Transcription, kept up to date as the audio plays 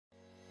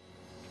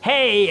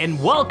Hey, and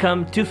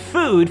welcome to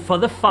Food for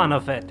the Fun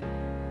of It.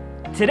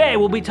 Today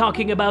we'll be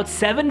talking about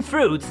 7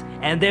 fruits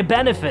and their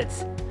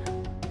benefits.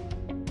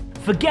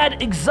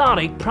 Forget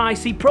exotic,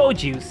 pricey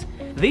produce.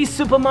 These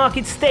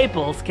supermarket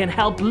staples can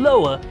help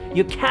lower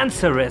your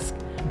cancer risk,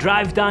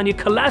 drive down your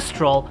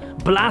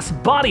cholesterol,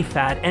 blast body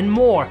fat, and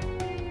more.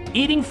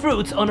 Eating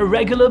fruits on a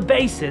regular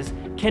basis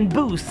can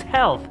boost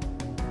health.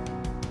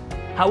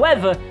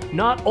 However,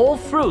 not all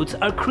fruits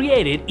are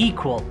created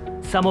equal.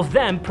 Some of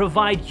them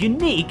provide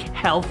unique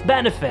health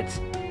benefits.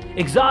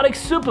 Exotic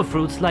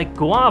superfruits like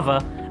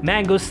guava,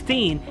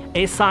 mangosteen,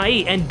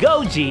 acai, and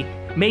goji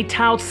may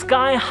tout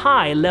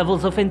sky-high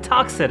levels of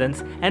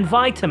antioxidants and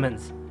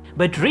vitamins.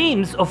 But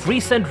reams of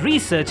recent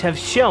research have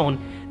shown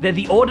that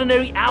the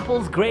ordinary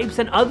apples, grapes,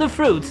 and other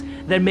fruits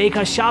that make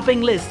our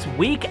shopping lists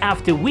week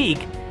after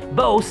week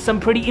boast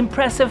some pretty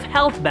impressive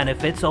health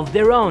benefits of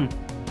their own.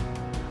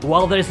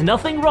 While there's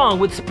nothing wrong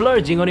with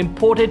splurging on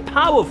imported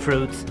power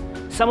fruits,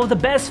 some of the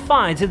best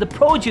finds in the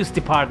produce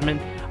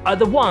department are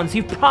the ones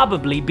you've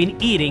probably been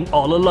eating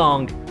all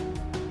along.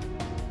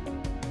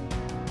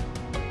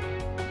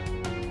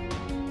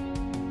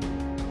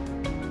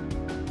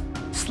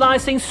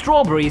 Slicing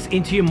strawberries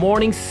into your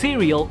morning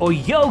cereal or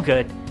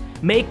yogurt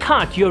may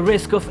cut your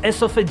risk of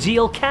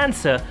esophageal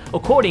cancer,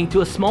 according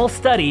to a small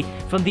study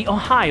from the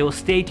Ohio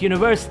State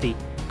University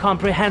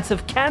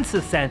Comprehensive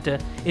Cancer Center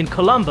in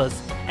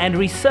Columbus and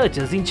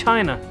researchers in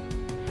China.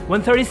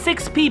 When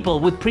 36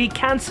 people with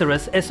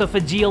precancerous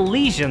esophageal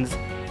lesions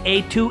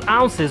ate 2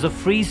 ounces of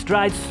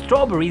freeze-dried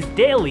strawberries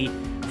daily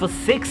for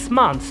 6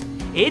 months,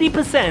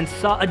 80%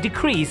 saw a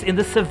decrease in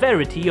the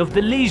severity of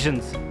the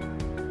lesions.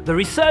 The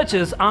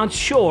researchers aren't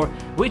sure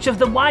which of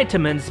the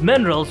vitamins,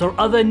 minerals, or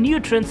other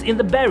nutrients in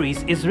the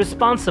berries is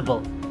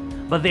responsible,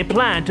 but they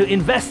plan to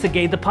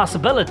investigate the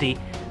possibility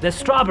that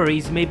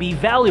strawberries may be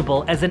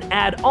valuable as an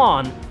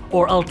add-on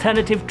or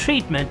alternative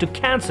treatment to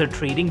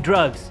cancer-treating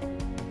drugs.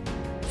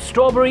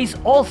 Strawberries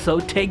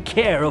also take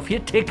care of your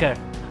ticker.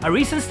 A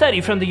recent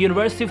study from the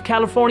University of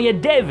California,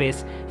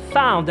 Davis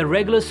found that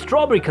regular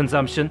strawberry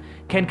consumption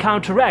can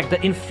counteract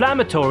the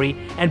inflammatory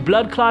and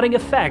blood clotting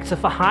effects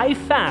of a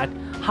high-fat,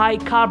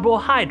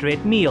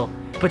 high-carbohydrate meal,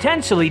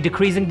 potentially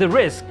decreasing the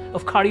risk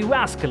of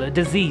cardiovascular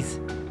disease.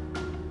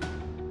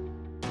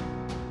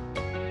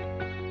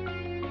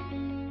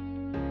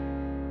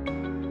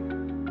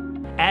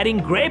 Adding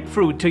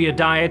grapefruit to your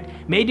diet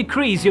may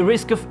decrease your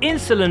risk of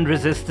insulin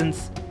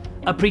resistance,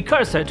 a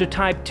precursor to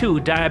type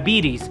 2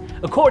 diabetes,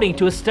 according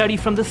to a study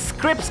from the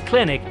Scripps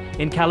Clinic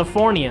in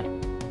California.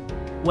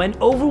 When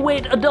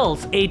overweight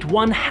adults ate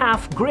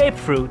 1/2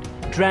 grapefruit,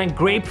 drank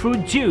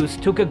grapefruit juice,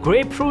 took a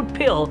grapefruit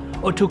pill,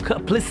 or took a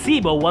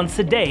placebo once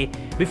a day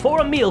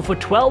before a meal for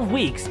 12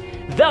 weeks,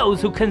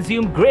 those who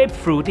consumed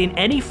grapefruit in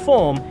any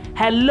form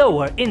had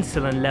lower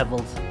insulin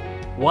levels.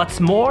 What's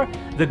more,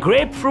 the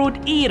grapefruit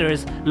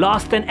eaters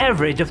lost an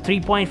average of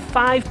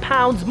 3.5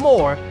 pounds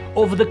more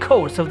over the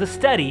course of the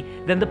study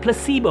than the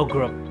placebo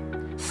group.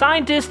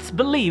 Scientists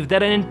believe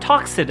that an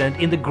antioxidant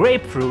in the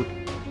grapefruit,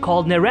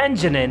 called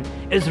naringenin,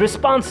 is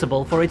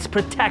responsible for its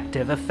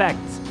protective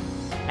effects.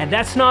 And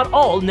that's not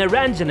all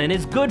naringenin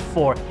is good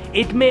for.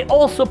 It may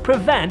also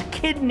prevent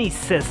kidney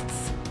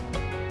cysts.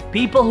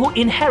 People who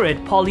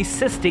inherit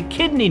polycystic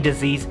kidney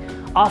disease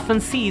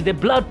often see their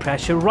blood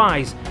pressure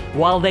rise,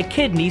 while their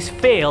kidneys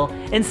fail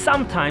and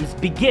sometimes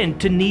begin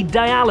to need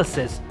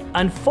dialysis.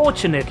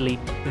 Unfortunately,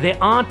 there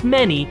aren't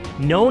many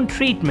known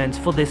treatments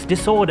for this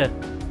disorder.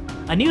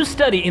 A new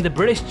study in the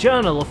British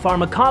Journal of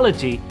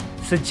Pharmacology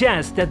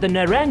suggests that the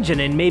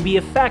naringenin may be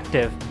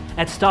effective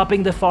at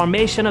stopping the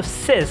formation of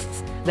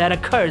cysts that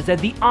occurs at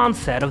the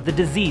onset of the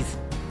disease.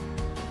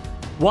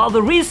 While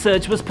the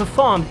research was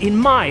performed in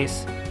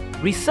mice,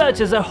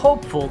 researchers are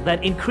hopeful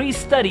that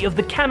increased study of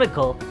the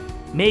chemical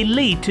may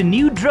lead to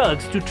new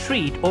drugs to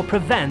treat or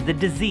prevent the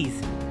disease.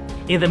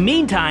 In the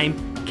meantime,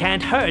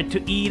 can't hurt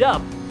to eat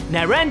up.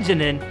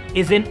 Naringenin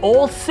is in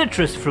all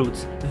citrus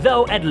fruits,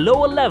 though at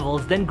lower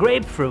levels than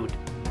grapefruit.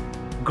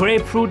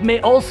 Grapefruit may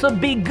also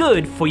be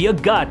good for your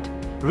gut.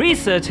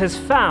 Research has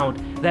found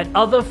that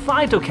other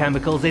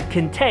phytochemicals it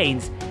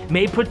contains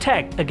may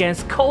protect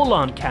against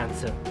colon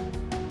cancer.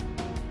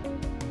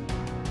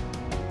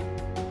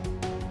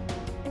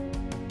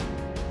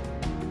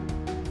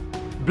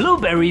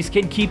 Blueberries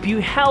can keep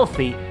you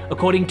healthy,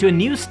 according to a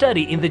new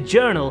study in the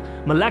journal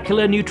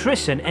Molecular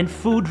Nutrition and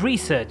Food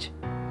Research.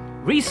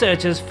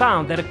 Researchers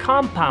found that a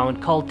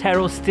compound called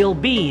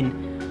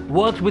pterostilbene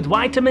worked with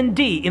vitamin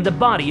D in the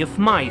body of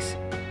mice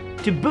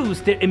to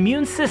boost their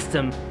immune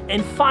system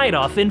and fight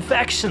off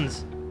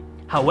infections.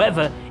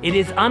 However, it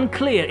is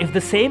unclear if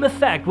the same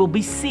effect will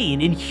be seen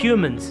in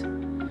humans.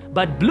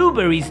 But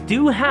blueberries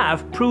do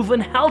have proven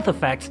health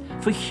effects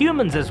for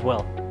humans as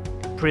well.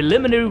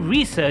 Preliminary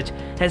research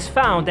has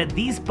found that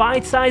these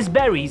bite-sized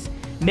berries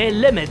may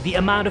limit the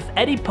amount of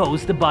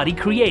adipose the body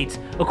creates,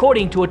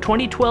 according to a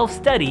 2012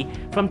 study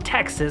from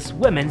Texas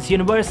Women's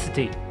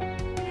University.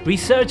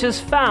 Researchers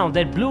found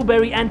that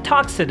blueberry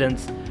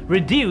antioxidants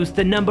reduce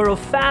the number of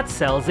fat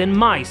cells in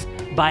mice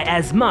by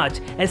as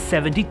much as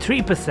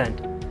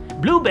 73%.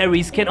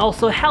 Blueberries can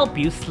also help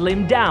you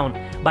slim down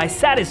by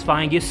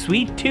satisfying your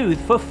sweet tooth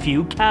for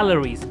few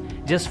calories,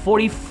 just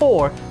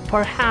 44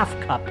 per half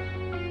cup.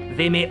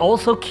 They may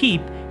also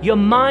keep your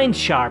mind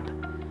sharp.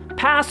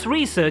 Past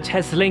research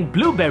has linked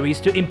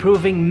blueberries to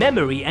improving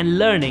memory and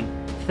learning,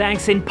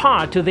 thanks in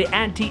part to the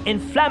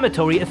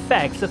anti-inflammatory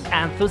effects of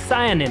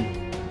anthocyanin.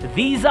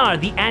 These are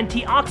the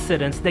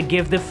antioxidants that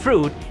give the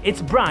fruit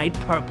its bright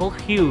purple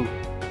hue.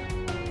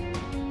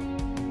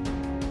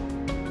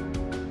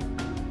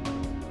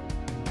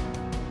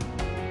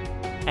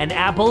 An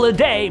apple a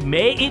day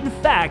may in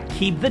fact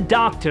keep the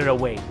doctor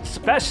away,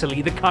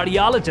 especially the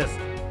cardiologist.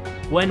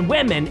 When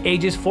women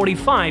ages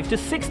 45 to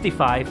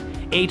 65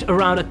 ate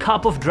around a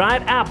cup of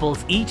dried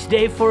apples each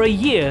day for a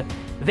year,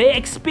 they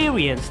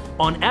experienced,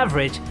 on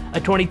average,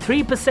 a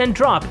 23%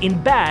 drop in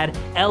bad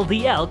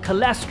LDL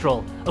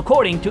cholesterol,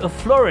 according to a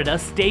Florida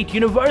State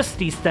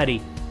University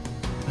study.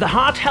 The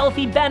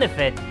heart-healthy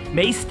benefit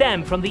may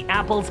stem from the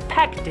apple's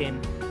pectin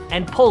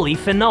and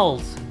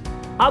polyphenols.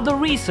 Other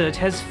research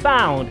has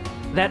found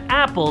that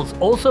apples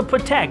also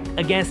protect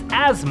against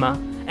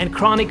asthma and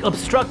chronic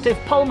obstructive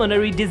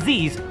pulmonary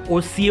disease,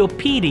 or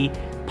COPD,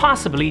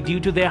 possibly due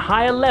to their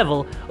higher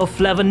level of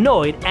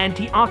flavonoid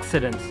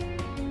antioxidants.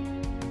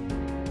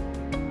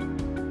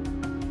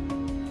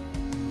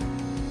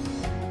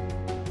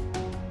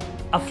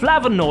 A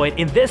flavonoid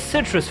in this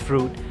citrus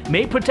fruit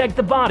may protect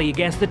the body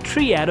against the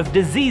triad of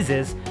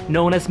diseases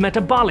known as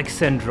metabolic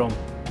syndrome,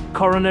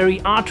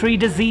 coronary artery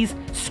disease,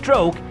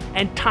 stroke,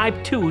 and type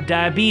 2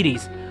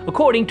 diabetes,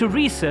 according to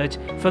research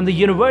from the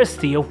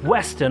University of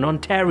Western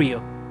Ontario.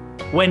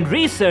 When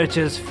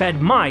researchers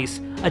fed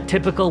mice a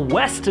typical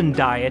Western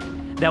diet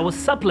that was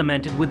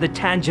supplemented with the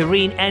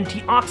tangerine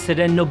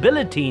antioxidant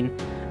nobiletine,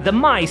 the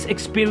mice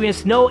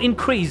experienced no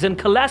increase in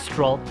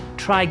cholesterol,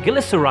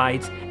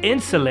 triglycerides,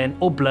 insulin,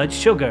 or blood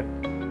sugar.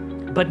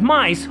 But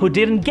mice who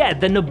didn't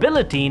get the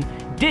nobiletine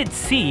did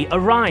see a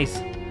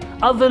rise.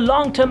 Other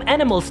long-term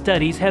animal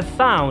studies have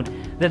found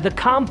that the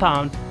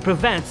compound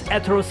prevents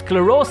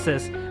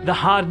atherosclerosis, the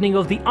hardening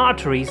of the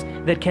arteries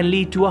that can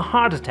lead to a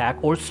heart attack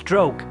or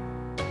stroke.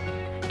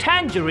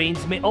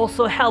 Tangerines may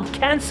also help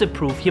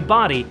cancer-proof your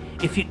body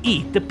if you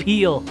eat the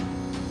peel.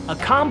 A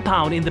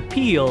compound in the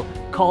peel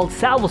called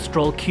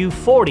salvostrol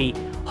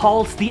Q40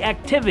 halts the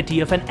activity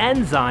of an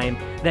enzyme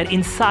that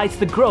incites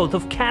the growth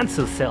of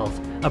cancer cells,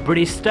 a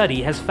British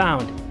study has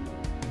found.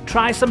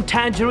 Try some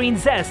tangerine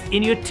zest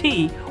in your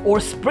tea or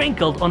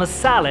sprinkled on a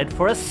salad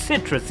for a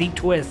citrusy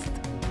twist.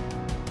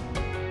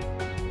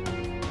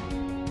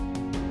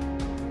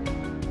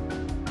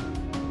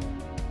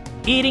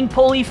 Eating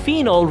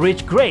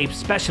polyphenol-rich grapes,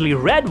 especially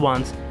red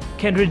ones,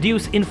 can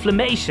reduce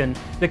inflammation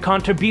that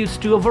contributes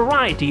to a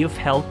variety of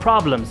health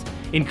problems,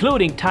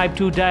 including type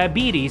 2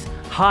 diabetes,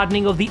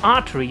 hardening of the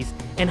arteries,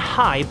 and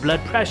high blood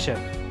pressure,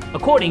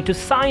 according to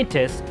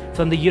scientists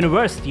from the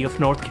University of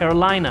North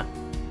Carolina.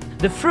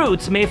 The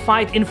fruits may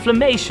fight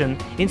inflammation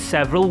in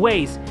several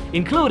ways,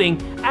 including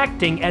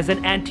acting as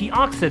an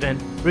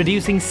antioxidant,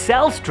 reducing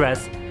cell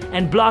stress,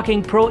 and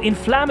blocking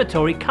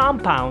pro-inflammatory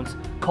compounds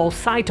called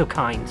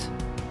cytokines.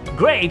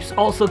 Grapes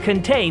also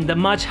contain the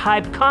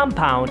much-hyped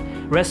compound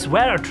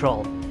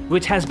resveratrol,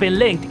 which has been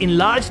linked in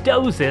large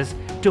doses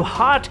to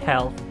heart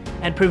health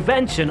and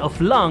prevention of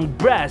lung,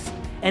 breast,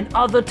 and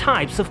other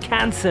types of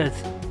cancers.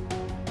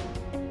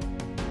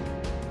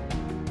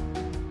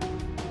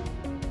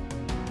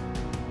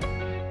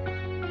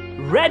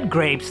 Red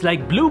grapes,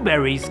 like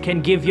blueberries,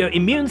 can give your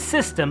immune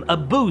system a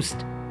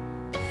boost,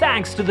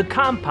 thanks to the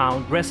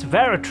compound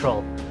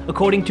resveratrol,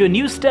 according to a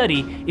new study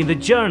in the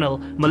journal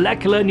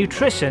Molecular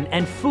Nutrition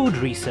and Food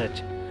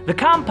Research. The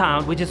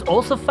compound, which is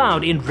also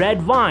found in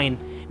red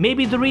wine, may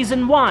be the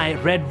reason why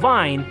red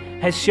wine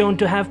has shown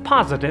to have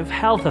positive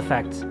health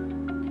effects.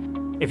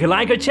 If you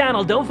like our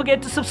channel, don't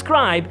forget to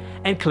subscribe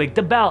and click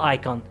the bell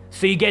icon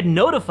so you get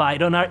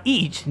notified on our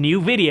each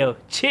new video.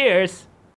 Cheers!